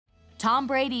Tom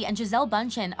Brady and Gisele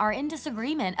Bündchen are in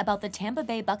disagreement about the Tampa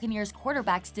Bay Buccaneers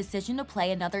quarterback's decision to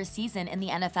play another season in the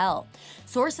NFL.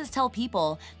 Sources tell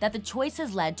People that the choice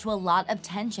has led to a lot of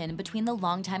tension between the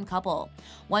longtime couple.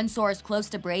 One source close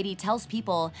to Brady tells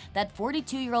People that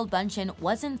 42-year-old Bündchen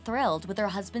wasn't thrilled with her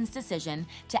husband's decision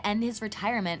to end his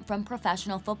retirement from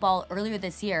professional football earlier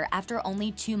this year after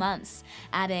only 2 months,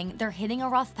 adding, "They're hitting a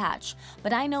rough patch,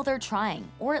 but I know they're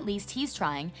trying, or at least he's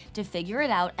trying, to figure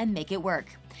it out and make it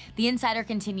work." The insider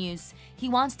continues, "He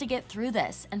wants to get through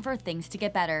this and for things to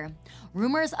get better."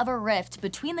 Rumors of a rift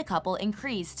between the couple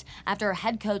increased after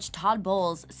head coach Todd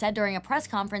Bowles said during a press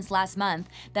conference last month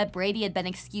that Brady had been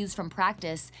excused from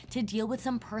practice to deal with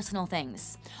some personal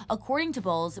things. According to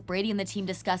Bowles, Brady and the team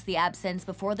discussed the absence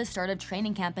before the start of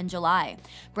training camp in July.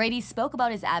 Brady spoke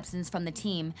about his absence from the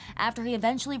team after he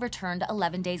eventually returned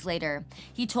 11 days later.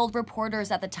 He told reporters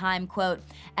at the time, quote,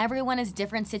 "Everyone has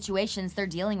different situations they're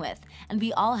dealing with, and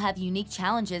we all have unique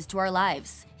challenges to our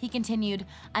lives." He continued,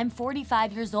 "I'm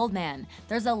 45 years old, man.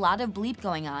 There's a lot of bleep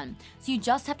going on, so you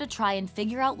just have to try and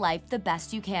figure out life the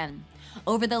best you can."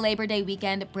 Over the Labor Day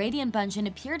weekend, Brady and Bündchen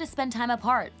appeared to spend time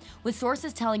apart, with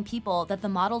sources telling People that the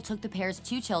model took the pair's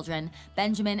 2 children,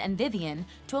 Benjamin and Vivian,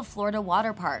 to a Florida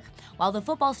water park, while the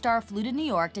football star flew to New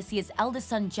York to see his eldest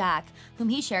son Jack, whom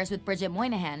he shares with Bridget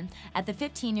Moynihan, at the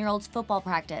 15-year-old's football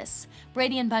practice.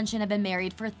 Brady and Bündchen have been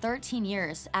married for 13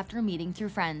 years after meeting through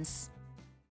friends.